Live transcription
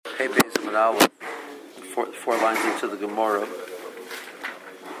Pepes and Aleph, four lines into the Gemara.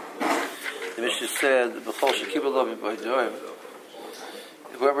 The Mishnah said, "B'chol shekibel lo b'ydoim."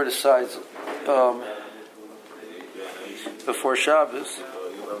 Whoever decides before Shabbos,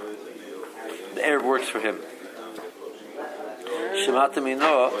 the Erev works for him. Shemata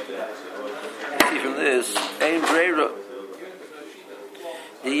mino. See from this, ein breira.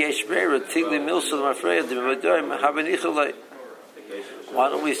 The yesh breira tigli milsa l'mafreya d'b'ydoim habenichalei. Why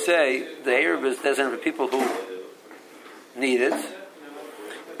don't we say the Erev is designated for people who need it?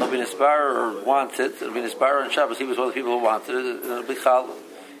 It'll be Nisbar or want it. It'll be Nisbar on Shabbos. He was one of the people who wanted it. It'll be Chal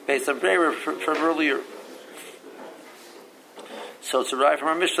based on Breira from earlier. So it's arrived from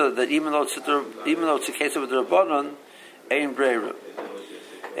our Mishnah that even though it's a case of a Rabbanon, Ein Breira.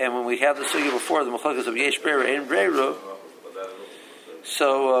 And when we had the sugya before, the Mechalikas of Yesh Breira, Ein Breira,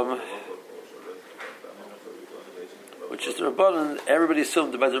 so which is the Rabbanon, everybody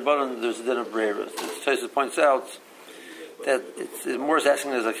assumed that by the Rabbanon there's a din of Breira. Tosfos points out that it's more is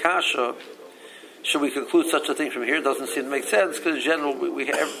asking as a kasha. Should we conclude such a thing from here? It doesn't seem to make sense because in general we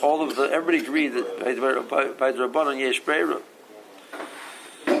have everybody agreed that by the Rabbanon Yesh Breira.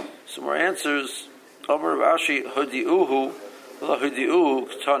 Some more answers. Omer Rashi Hudiuhu V'lo Hudiuhu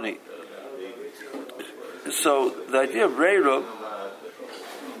Ktani. So the idea of Breira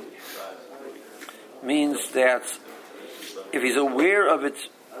means that if he's aware of it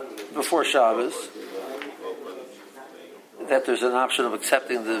before Shabbos, that there's an option of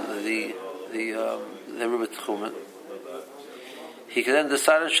accepting the Rubat Tchumen, he can then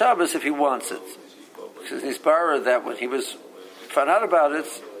decide on Shabbos if he wants it. Because he's borrowed that when he was found out about it,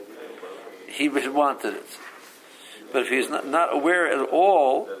 he wanted it. But if he's not aware at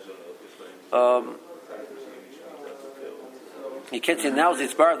all, he can't say now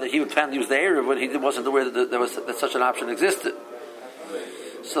it's bar that he would plan to use the Erev when he wasn't aware that such an option existed.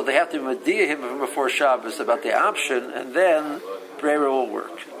 So they have to media him from before Shabbos about the option, and then Breira will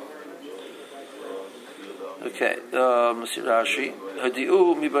work. Okay, let's see Rashi.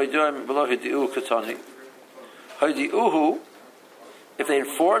 Hadiuhu mi b'ydoim v'lo hadiuhu katani. Hadiuhu, if they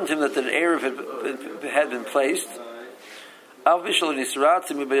informed him that the Erev had been placed,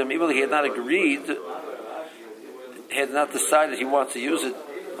 even he had not agreed, had not decided he wants to use it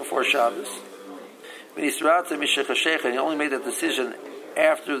before Shabbos. And he only made that decision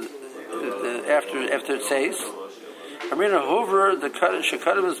after it says, Amrina Hoover, the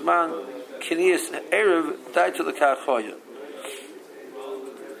Shekadim's man, Kinias Erev, died to the Kachoya.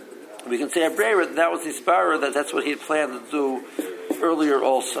 We can say Breira, that was Nisbara, that's what he had planned to do earlier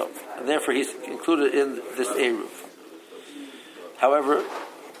also. And therefore he's included in this Erev. However,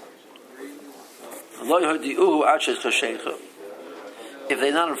 if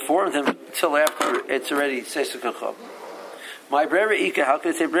they not informed him until after it's already Sesukacham. My Breira Ika, how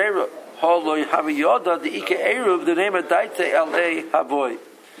can I say Breira? Holo Haviyoda, the Ika Eruv, the name of Daite Ale Havoy.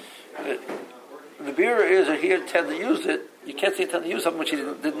 The Bira is that he intended to use it. You can't say he intended to use something which he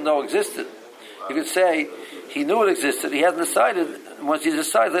didn't know existed. You could say he knew it existed, he hasn't decided. Once he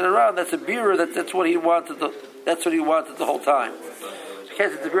decides later on, that's a Bira, that's what he wanted. That's what he wanted the whole time. You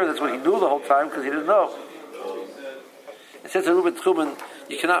can't say the Bira, that's what he knew the whole time because he didn't know. It says in Ruben Tchumen,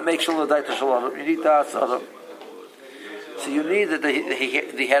 you cannot make Shalom Daita Shalom. You need Das Adam. So you need that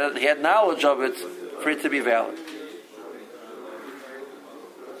he had knowledge of it for it to be valid.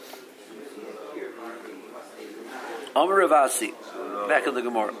 Amar Ravasi, back in the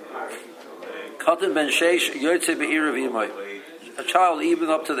Gemara. Katan ben Sheish Yotze Be'Erev Yimai. A child even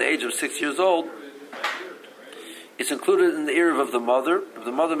up to the age of 6 years old, it's included in the Erev of the mother. If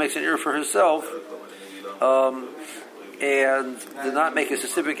the mother makes an Erev for herself, and did not make a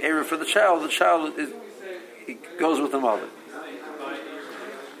specific Erev for the child he goes with the mother.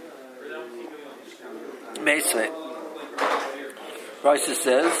 Meisvei. Raisa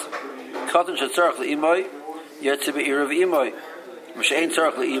says, Katan shetzarach le'imai, yotze be'erev imai. M'she'ein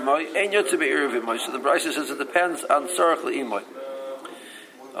tzarach le'imai, ein yotze be'erev imai. So the Raisa says it depends on tzarach le'imai.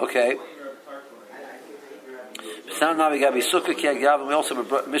 Okay. We also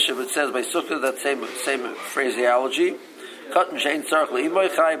have a Mishnah that says by Sukkah, that same phraseology. Katan she'ein tzarach le'imai,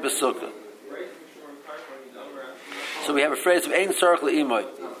 chai b'sukkah. So we have a phrase of Ein Tzarech Le'imai.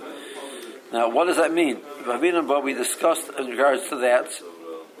 Now, what does that mean? But we discussed in regards to that.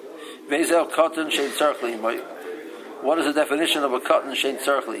 Vezel Katan Shein Tzarech Le'imai. What is the definition of a Katan Shein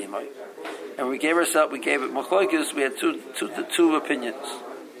Tzarech Le'imai? And we gave it Machlokes. We had two opinions.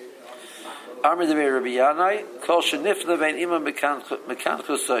 Amar Devei Rabbi Yanai Kol Shenifna Vein Imam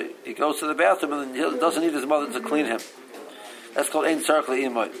Mekanchusay. He goes to the bathroom and he doesn't need his mother to clean him. That's called Ein Tzarech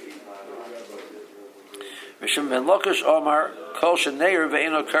Le'imai. Mishum ben Lokish Omar Kol Sheneir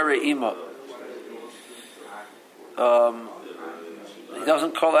Ve'eno Kare Ima. He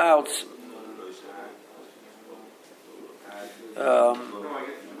doesn't call out.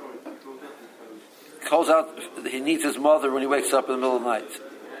 Calls out. He needs his mother when he wakes up in the middle of the night.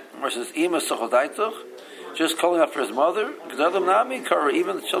 Or says Ima Sochodaituch, just calling out for his mother. Because Adam Nami Kara,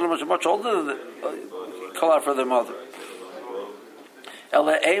 even the children are much older than call out for their mother.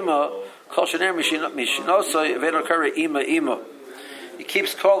 Ela Ema Kol Shener Mishinosoi Ve'eno Kare Ima. He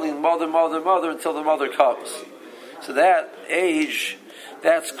keeps calling mother until the mother comes. So that age,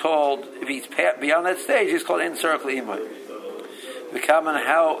 that's called, if he's beyond that stage, he's called Ein Tzarech L'Imay. And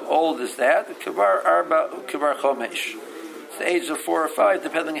how old is that? Kibar Chomesh. It's the age of 4 or 5,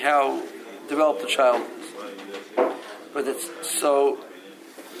 depending how developed the child is. But it's so.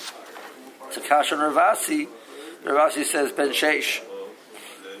 Takash and Ravasi. Ravasi says Ben Sheish.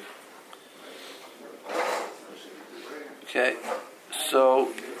 Okay,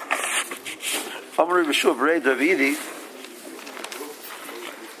 so Amri B'Shuv Rei Davidi.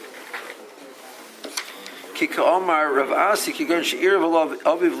 Kika Omar Rav Asi Kigon She'ir V'Lav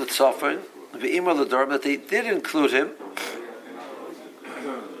Aviv L'Tzafon V'Ima L'Dorm, that they did include him.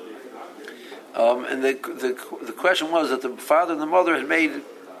 And the question was that the father and the mother had made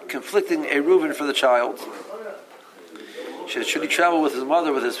conflicting Eiruvin for the child. Should he travel with his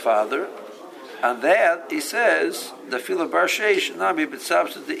mother, with his father? And that, he says, the Fila Bar Sheish Nami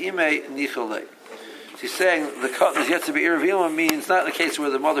B'Tzavs the Ime Nicholei. He's saying the cut is yet to be Eiruvin means not in a case where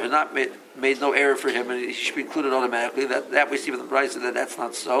the mother had not made no error for him and he should be included automatically. That we see from the Brisa that that's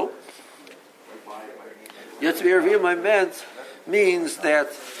not so. Yet to be Eiruvin means that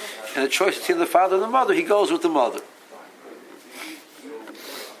in a choice between the father and the mother, he goes with the mother.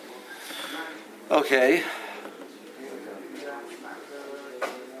 Okay.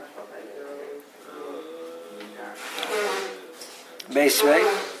 Meisvei.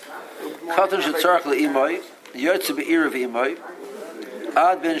 Katan shetzarech le'imoi, yotze be'irav imoi,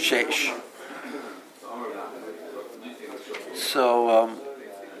 ad ben sheish.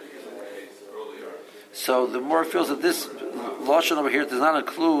 So the more feels that this lashon over here does not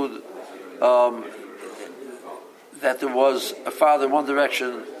include that there was a father in one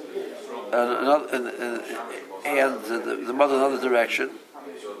direction and the mother in another direction.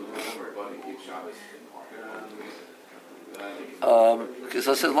 Because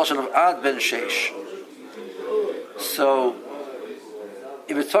I said lashon of ad ben sheish. So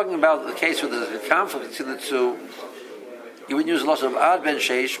if you're talking about the case where there's a conflict between the two, you wouldn't use lashon of ad ben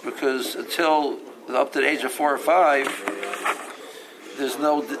sheish because until up to the age of 4 or 5,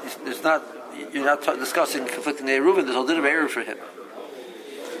 you're not discussing conflicting Eiruvin. There's no din of Eruv for him.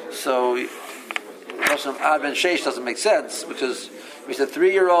 So lashon of ad ben sheish doesn't make sense because we said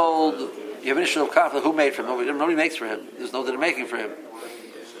 3-year-old. You have an issue of conflict. Who made for him? Nobody makes for him. There's no din of making for him.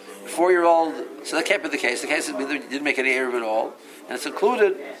 4-year-old. So that can't be the case. The case is they didn't make any Eruv at all, and it's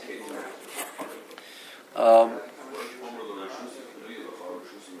included.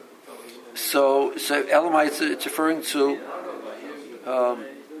 So Elamite, it's referring to.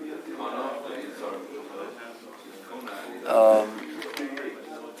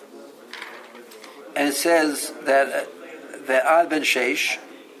 And it says that Ad Ben Sheish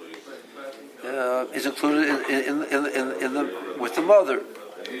is included in the with the mother,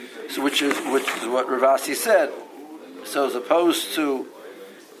 so which is what Ravasi said. So as opposed to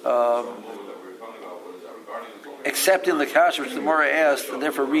accepting the kasha which the Mora asked and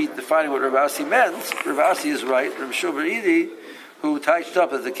therefore defining what Ravasi meant, Ravasi is right. Rav Shua Idi, who touched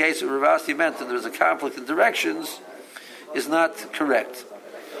up that the case of Ravasi meant and there was a conflict in directions, is not correct.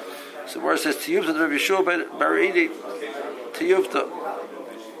 So Mora says Tiyuvta Rav Shua Bar Idi Tiyuvta.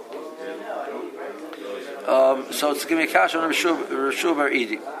 So it's going to be a kasha on Rav Shua Bar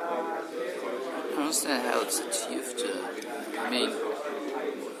Idi. I don't understand how it's a tiyufta. I mean,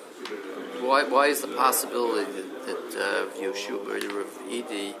 why is the possibility that Yoshua Bar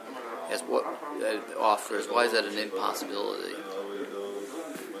Idi as what offers? Why is that an impossibility?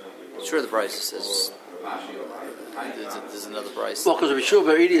 Sure, the Brisa says there's another Brisa. Well, because Rav Shua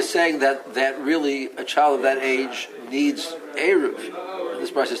Bar Idi is saying that really a child of that age needs Eruv.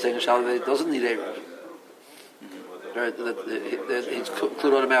 This Brisa is saying a child that doesn't need Eruv. Right, that he's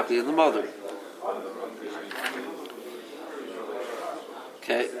included automatically in the mother.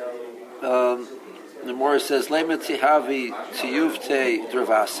 Okay. The Mora says Lema Tihavi Tiyuvte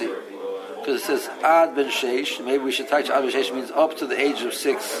Dravasi, because it says Ad Ben Sheish. Maybe we should touch Ad Ben Sheish means up to the age of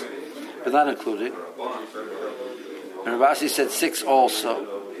 6, but not including. And Ravasi said 6 also.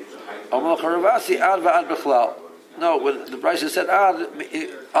 Amalach Ravasi Ad Va'ad Bechlal. No, when the Brisa said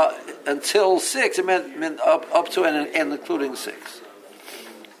until 6, it meant up to and including 6.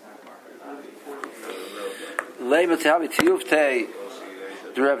 Lema Tehavi Tiyuvte,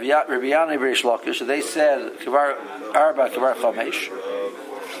 the Rabbiani B'Reish Lakish, they said Kavar Arba Kavar Chamesh.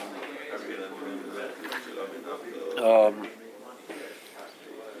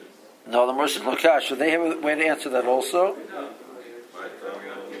 No, the Mercy Lokash, so they have a way to answer that also.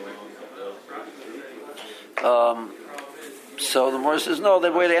 So the Gemara says no. They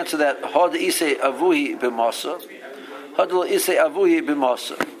have a way to answer that. Had isei avuhi b'masa. Had lo isei avuhi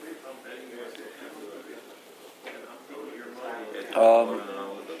b'masa.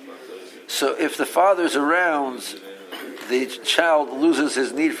 So if the father is around, the child loses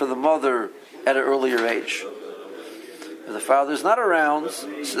his need for the mother at an earlier age. If the father is not around,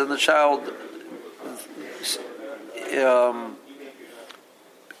 so then the child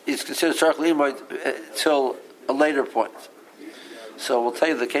is considered tzarich l'imay till a later point. So we'll tell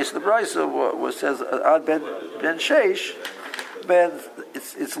you the case of the Brisa, where it says Ad ben Sheish,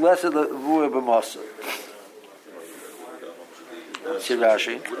 it's less of the Vuah b'masa. See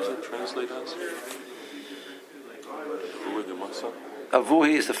Rashi. What does it translate as? Vuah b'masa?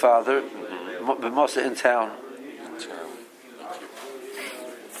 Avuhi is the father, b'masa in town.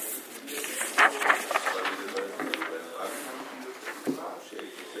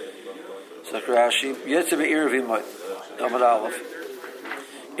 So Rashi, Yetzer Eiruvin Amar Aleph.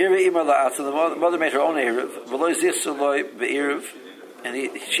 Eiruvin Imar La'at, so the mother made her own Eruv. V'lo Zisur Loi Be'eruv, and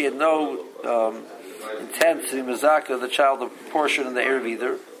she had no intent to Mizaka, the child, a portion in the Eruv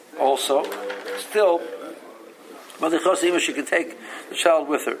either. Also, still, Mother Chosima, she could take the child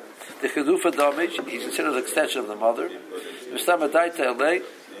with her. The Chedufa Damage, he's considered an extension of the mother.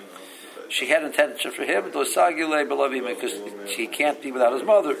 She had intention for him, because she can't be without his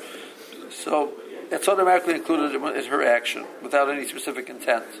mother. So that's automatically included in her action without any specific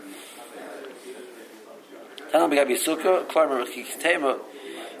intent. The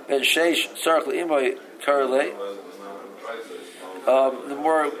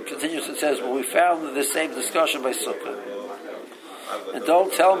more continuous it says, well, we found the same discussion by Sukkah. And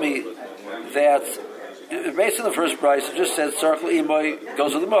don't tell me that, based on the first price, it just says Tzarech L'Imoy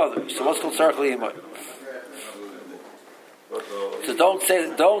goes with the mother. So what's called Tzarech L'Imoy? So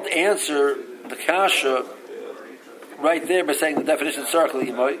don't answer the kasha right there by saying the definition of Tzarech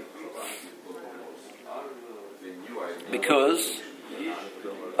L'Imoy, because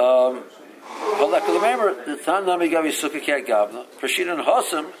remember the Tanami Gavi Sukkah Kat Gavna Prashid and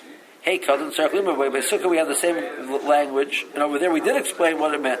Hossam Hey Kadon Tzarech L'Imoy. By Sukkah we have the same language, and over there we did explain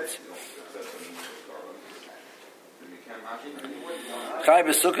what it meant. Chayiv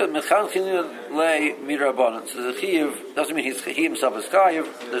b'sukkah mechanchin lei mirabanan. So there's a chayiv, doesn't mean he himself is chayiv.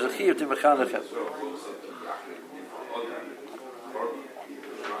 There's a chayiv to mechanechem.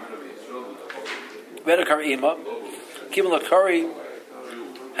 Bedakar ima kibbul akari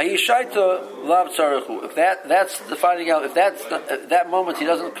hayishaita lav tzarachu. If that's the finding out. If that's that moment he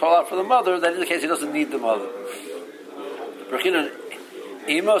doesn't call out for the mother, that indicates he doesn't need the mother. Rechinan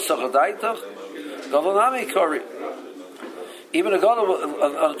ima sachadaitach gavanami kari. Even a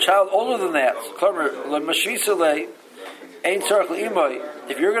child older than that,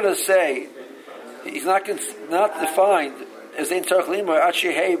 if you're going to say he's not defined as Ein Tzarech L'Imoy,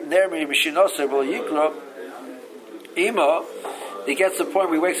 he gets to the point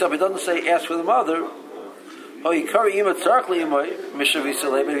where he wakes up, he doesn't say ask for the mother. But if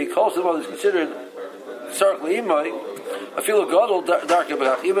he calls the mother, he's considered Tzarech L'Imoy. I feel a gadol darker,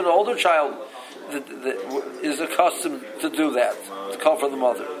 even an older child that is accustomed to do that, to call for the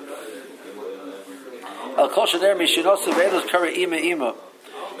mother. Al kol shader mishinosav elos kara ima ima.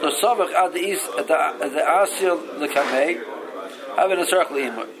 So savach ad the asil lekamei having a tzarech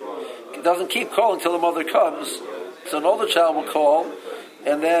l'ima. It doesn't keep calling until the mother comes. So an older child will call,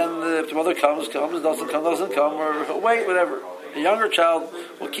 and then if the mother comes, doesn't come, or he'll wait, whatever. A younger child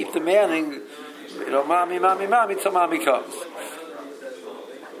will keep demanding, mommy, till mommy comes.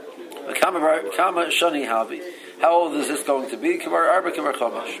 Kama shani havi. How old is this going to be? Kamar arba, kamar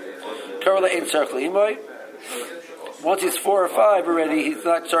chamash. Karla ain't tzarech l'imoy. Once he's 4 or 5 already, he's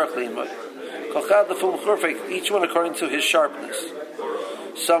not tzarech l'imoy. Kolchad lefum churfek. Each one according to his sharpness.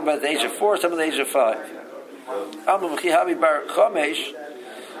 Some by the age of 4, some by the age of 5. Amam chihavi bar chamesh.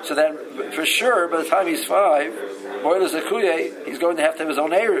 So then, for sure, by the time he's 5, moilas akuye, he's going to have his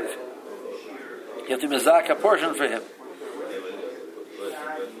own eruv. You have to mizak a portion for him.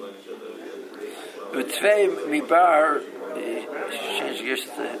 Utvei mibar, change gears to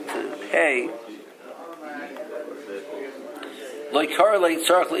hay. Like correlate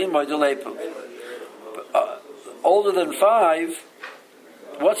tzarech l'imoy deleipu. older than 5,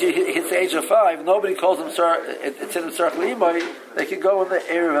 once he hits the age of 5, nobody calls him it's in Tzarech L'imay. They can go in the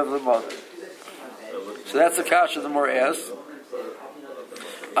Eruv of the mother. So that's the kasha the more asks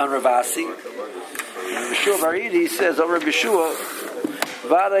on Ravasi. Yeshua Baridi says over Yeshua,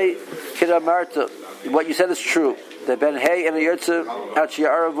 Vade Kidamarta. What you said is true. That Ben Hay and a Yotze Achi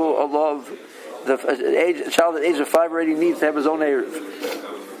Aravu Alav, the child at the age of 5 already needs to have his own Eruv.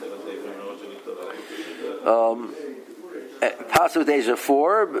 Possibly at the age of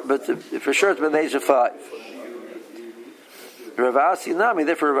 4, but for sure it's been the age of 5. Ravasi Nami,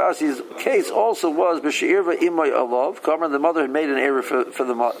 therefore Ravasi's case also was B'She'irva Imay Alav. Kamar, the mother had made an Eruv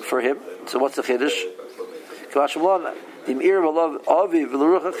for him. So what's the Chiddush? Kavashimlon. So when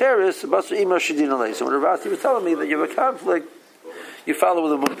Ravasi was telling me that you have a conflict, you follow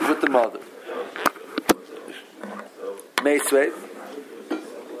with the mother. Meisvei.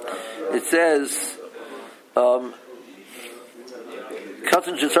 It says, Katan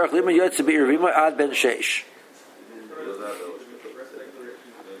Shetzarech Lima Yotze Be'Eiruvin Ad Ben Sheish.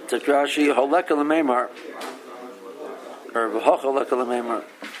 Takrashi Holeka L'Meimar, or V'Hocha Holeka L'Meimar.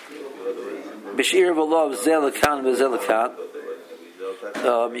 B'Shir V'Lov Zelakan V'Zelakan.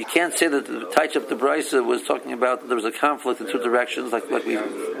 You can't say that the Taichap the Brisa was talking about that there was a conflict in 2 directions, like we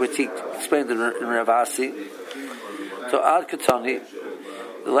explained in Ravasi. So Ad Katani,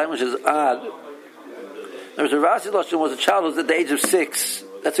 the language is Ad. There was a Ravasi Lashon was a child who was at the age of 6.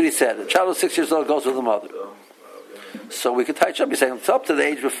 That's what he said. A child of 6 years old goes with the mother. So we could Taichap. He's saying it's up to the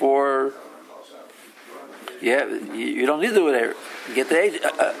age before. Yeah, you don't need to do it here. You get the age.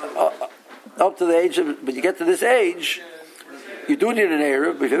 Up to the age of, but you get to this age, you do need an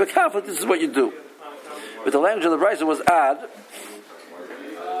Eruv, but if you have a conflict, this is what you do. But the language of the Brisa was Ad.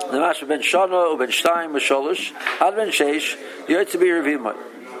 The Mashma ben Shana, ben Shtayim, ben Sholosh, Ad ben Sheish, Yotze Be'Eiruvin.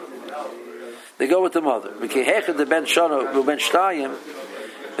 They go with the mother. V'kehechad the ben Shana, ben Shtayim,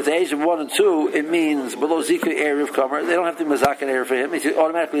 at the age of 1 and 2, it means below Zika Eruv Kamar. They don't have to mazak an Eruv for him; it's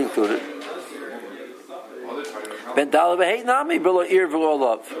automatically included. Ben Dala v'Hei Nami below Eruv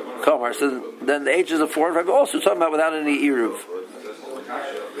Olav Kamar. So then the ages of 4 and 5 are also talking about without any Eruv.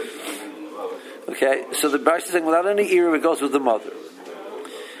 Okay, so the Brisa is saying without any Eruv, it goes with the mother.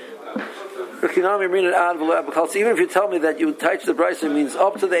 Even if you tell me that you touch the Brisa, it means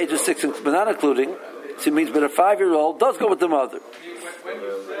up to the age of 6, but not including. So it means, but a 5-year-old does go with the mother.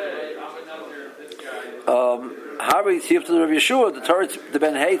 Harvey Tzif to the Rav Yeshua, the Torah, the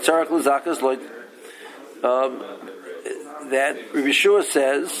Ben Hay Tzarech L'Zakas Lloyd. That Rav Yeshua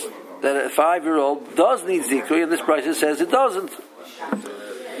says that a 5-year-old does need zikui, and this Brisa says it doesn't.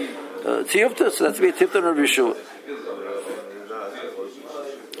 Tziyufta, so that's to be a tifta on Rav Yeshua.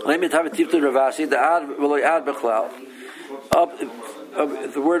 Let me have a tifta Ravasi. The ad will ad bechlal.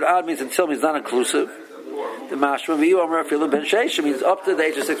 The word ad means until means not inclusive. The mashma v'yu amar afilu ben sheish means up to the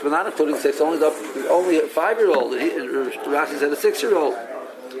age of 6, but not including 6. Only a 5-year-old. Rashi said a 6-year-old.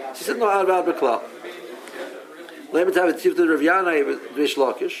 She said no ad bechlal. Let me have a tifta Rav Yanai v'Rish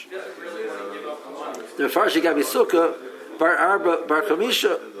Lakish. The Farshi Gabi Sukkah bar Arba bar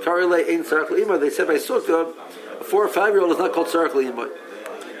Chamisha Karile ein Tzarech L'imay. They said by Sukkah a 4 or 5-year-old is not called Tzarech L'imay.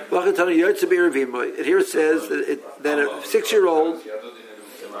 And here it says that a 6-year-old,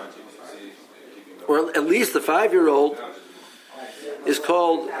 or at least a 5-year-old, is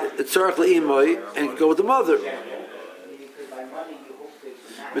called Tzarech L'imay and can go with the mother.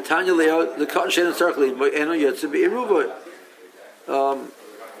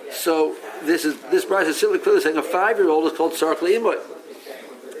 So this Brisa is simply clearly saying a 5-year-old is called Tzarech L'imay.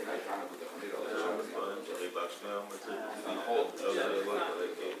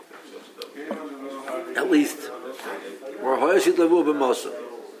 At least, or hoyashit levu b'mosa.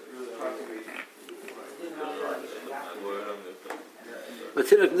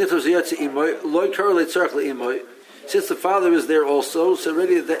 V'tinak nichos yatsi imoy loy korelate tzarech leimoy. Since the father is there also, so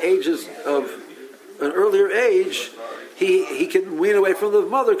already at the ages of an earlier age, he can wean away from the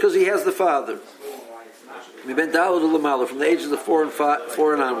mother because he has the father. From the ages of 4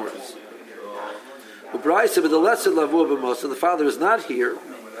 and onwards. But the lesser levu b'mosa, the father is not here.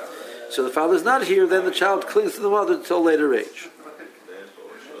 So the father is not here, then the child clings to the mother until later age.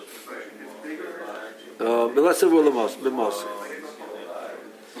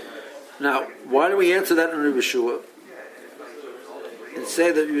 Now, why do we answer that in Rav Yeshua? And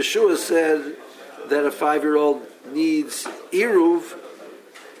say that Yeshua said that a 5-year-old needs Eruv,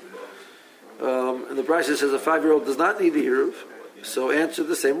 and the Brisa says a 5-year-old does not need Eruv. So answer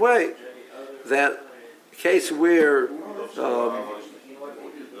the same way. That case where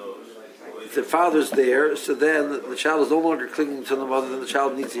the father's there, so then the child is no longer clinging to the mother, then the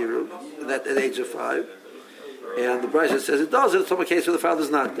child needs Eruv at the age of 5. And the Brisa says it does. It's from a case where the father's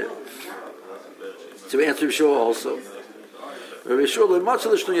not there. So we answer Yeshua also. Rabbi Yeshua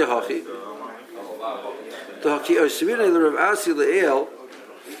le'matzah l'shnu yahachi. Tahaki oisvina l'Rav Asi le'el.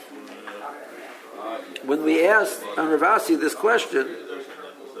 When we asked on Rav Asi this question,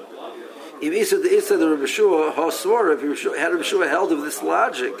 if Isa the Rav Yeshua haswar, if had Rav Yeshua held of this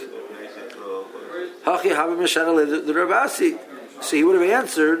logic, hachi havim mishana the Rav Asi, so he would have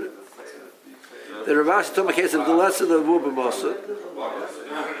answered that Rav Asi told me a case of the lesson of Wuba Mosa.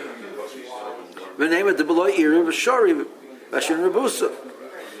 We name it the below Eiruvin v'shori v'ashin Rabusa.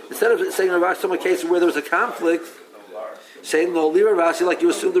 Instead of saying Rav Asi told me a case where there was a conflict, saying no, leave Rav Asi like you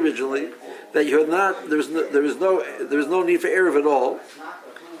assumed originally, that you had not, there is no need for Eruv at all,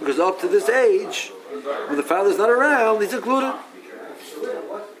 because up to this age, when the father's not around, he's included.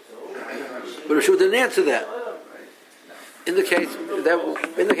 But Yeshua didn't answer that. In the case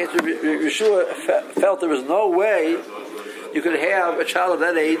Yeshua felt there was no way you could have a child of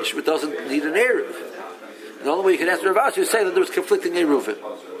that age but doesn't need an Eruv. The only way you can answer Rav Asi is say that there was conflicting Eiruvin.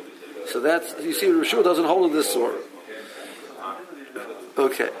 So that's, you see, Yeshua doesn't hold of this sort.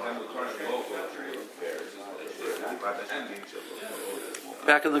 Okay.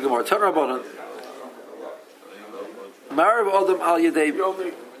 Back in the Gemara. Tan Rabbanan. Marav Adam al Yadei. The only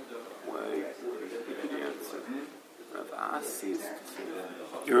way you could answer Rav Asi's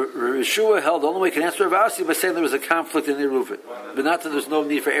Yeshua held the only way you can answer Rav Asi by saying there was a conflict in Eiruvin, but not that there's no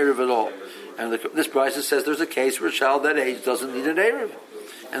need for Eruv at all. And this Brisa says there's a case where a child that age doesn't need an Eruv,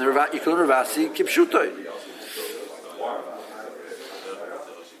 and you can learn Rav Asi kipshutoi.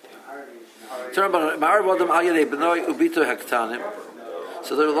 So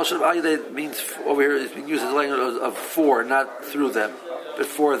the Lashon of Al means over here is being used as a language of for, not through them, but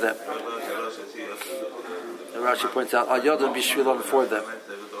for them. And Rashi points out Al Yodam Bishvilon for them.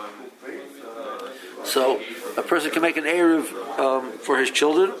 So a person can make an Eruv for his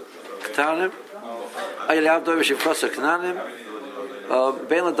children, Ketanim, Ayad Avdor V'Shivkosa Kananim,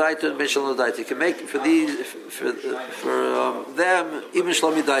 Ben L'Daita and Ben Shalom L'Daita. He can make for these for them even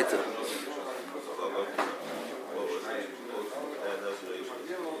Shlomi Daita.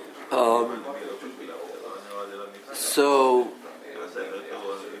 So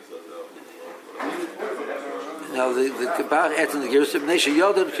now the Kabbalah adds in the Gerusim Nesha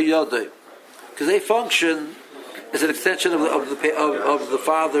Yodan Kiyodai, because they function as an extension of the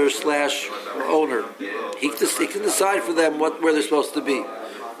father / owner. He can decide for them where they're supposed to be.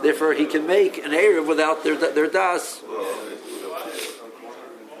 Therefore, he can make an Eruv without their das.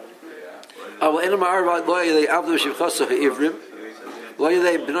 Lo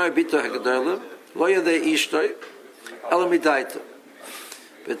yadei b'noi bito ha'gedolim, lo yadei ishtoi, elamidaita.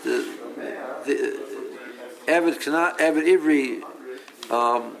 But the Avid Ivri,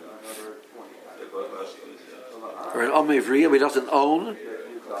 or an Om Ivri, he doesn't own,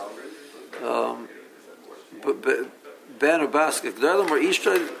 but Ben or Bas Gedolim or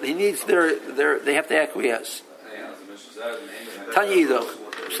ishtoi, he needs they have to acquiesce. Tanya Idoch,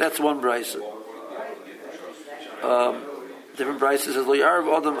 so that's one brisa. Different prices says lo yarv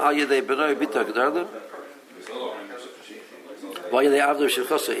adam al yedei b'noi bita gedarlim v'al yedei avdor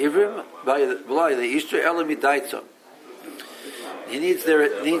shechasa ivrim v'al yedei ishtra elam midaita. He needs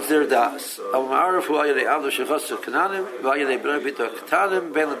their das. Al ma'arif v'al yedei avdor shechasa kananim v'al yedei b'noi bita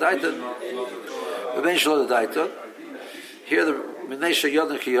katanim ben l'daita v'ben shlo l'daita. Here the Menesha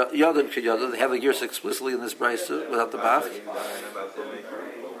Yodan Kiyodan, they have the gears explicitly in this price without the bach.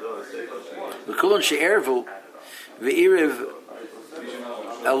 The kulon she'ervu Ve'iriv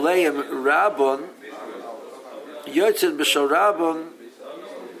Aleim Rabon Yotzin B'Shal Rabon.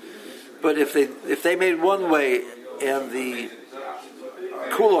 But if they made one way and the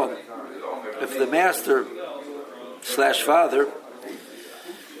kulon, if the master / father,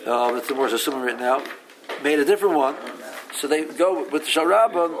 it's the words assuming right now, made a different one, so they go with the Shal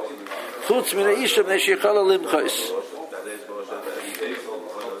Rabon. Chutz Mina Isham Neshiyachala Limchos,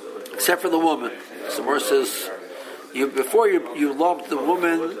 except for the woman. So the word says, before you lumped the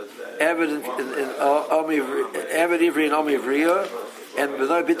woman, Avid Ivri and Om Ivriya, and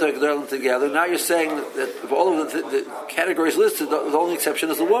B'nai B'nai Gedolim together. Now you're saying that of all of the categories listed, the only exception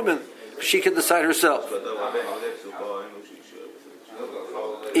is the woman. She can decide herself.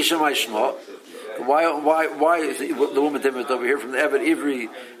 Ishamai Shma. Why is the woman different over here from the Avid Ivri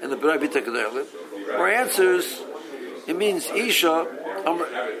and the B'nai B'nai Gedolim? Our answers, it means Isha.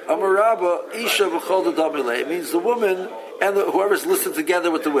 Amaraba Isha v'chol d'damile. It means the woman and whoever's listed together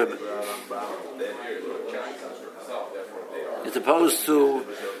with the women. As opposed to,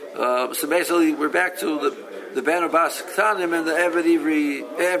 so basically we're back to the Ben Bas Ktanim and the Avid Ivri,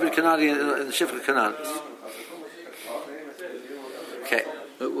 Avid Kanani and the Shifra Kananis.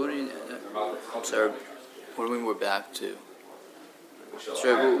 What do you? I'm sorry. What do we we're back to?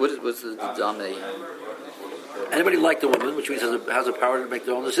 Sorry, what's the dominating? Anybody like the woman, which means has a power to make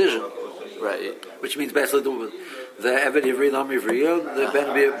their own decision. Right. Which means basically the woman. The Eved Ivri, Lam Ivriya, the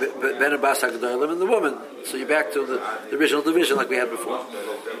Ben Abbas HaGedolim, and the woman. So you're back to the original division like we had before.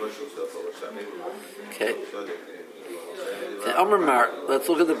 Okay. Amar Mar, let's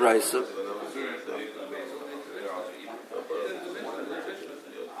look at the Brisa.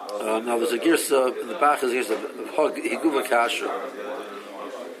 Now there's a girsa in the back is a girsa of Higuva Kasha.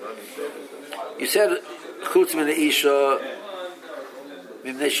 You said Chutz Min Isha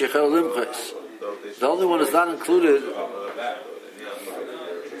Mimnei Shechel Limchos. The only one is not included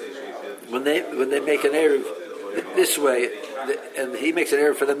when they make an Eruv this way, and he makes an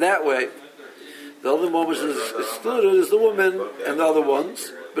Eruv for them that way. The only one which is excluded is the woman and the other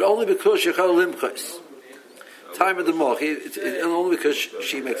ones, but only because Shechel Limchos. Time of the Mochi, it's only because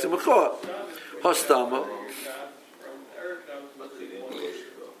she makes a Mechor. Hostama.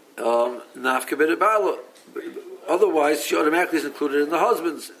 Nafka B'De Bala. Otherwise, she automatically is included in the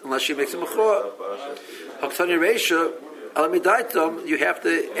husbands, unless she makes a Mechor. Haktani Reisha, Alamidaitam, you have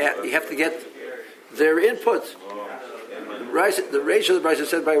to get their input. The Reisha of the Brisa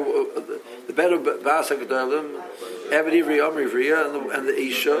said by the better Basa Gedolim, Eved Ivri, Amr Ivriya, and the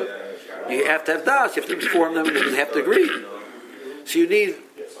Isha. You have to have das. You have to inform them, and they have to agree. So you need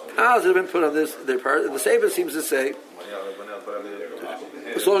positive input on their part. And the Sefer seems to say,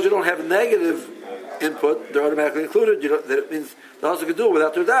 as long as you don't have negative input, they're automatically included. That means the husband can do it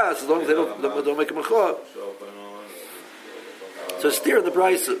without their das, as long as they don't make a mechor. So steer in the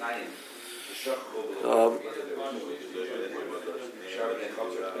price.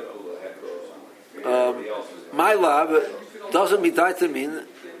 My love doesn't mean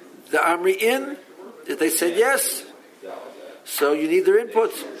the Amri in, that they said yes. So you need their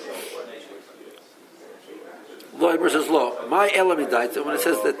input. Lo versus lo. My elamidaita, when it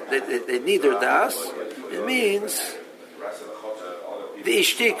says that they need their das, it means the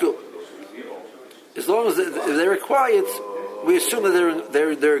ishtiku. As long as they're quiet, we assume that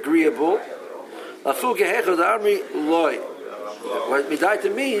they're agreeable. Lafu gehecha the Amri loy. What midaita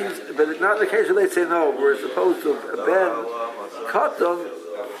means, but not in the case where they say no, we're supposed to ben katam.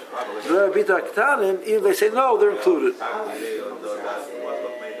 Even if they say no, they're included.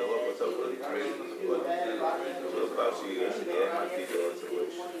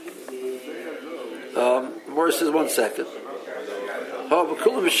 Morris says 1 second.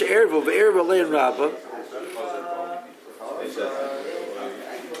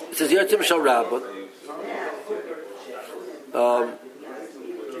 It says Yatim Shal Rabbah.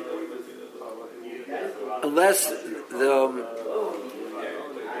 Unless the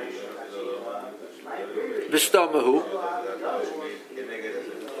B'shtamahu,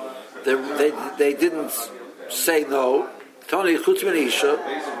 they didn't say no. Tony Chutz Min Isha,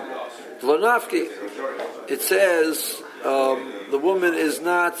 Lonafki. It says the woman is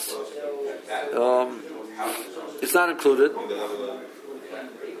not. It's not included,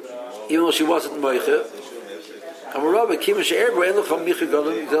 even though she wasn't moiche. No,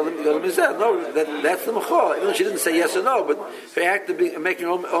 that's the mechor. Even though she didn't say yes or no, but her act of making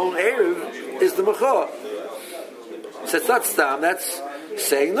her own eruv is the mechor. So it's not stam, that's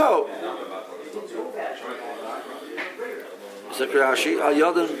saying no. So Rashi, al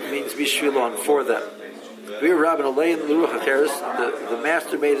yadam means bishvilon, for them. We were Rabban Alei and Luruch HaCheres, the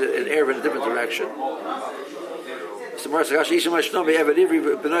master made an eruv in a different direction. So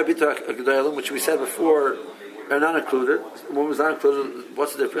which we said before are not included. The woman was not included.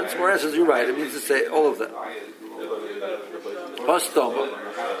 What's the difference? More says you're right. It means to say all of them.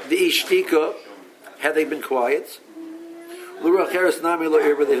 The ishtika, had they been quiet, Luruch HaCheres nami lo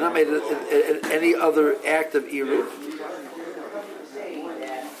irba, they've not made any other act of iruv,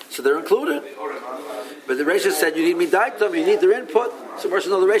 so they're included. But the Reisha said you need midaitam, you need their input. So the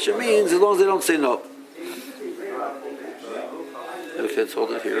Reisha means as long as they don't say no. Okay, let's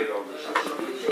hold it here.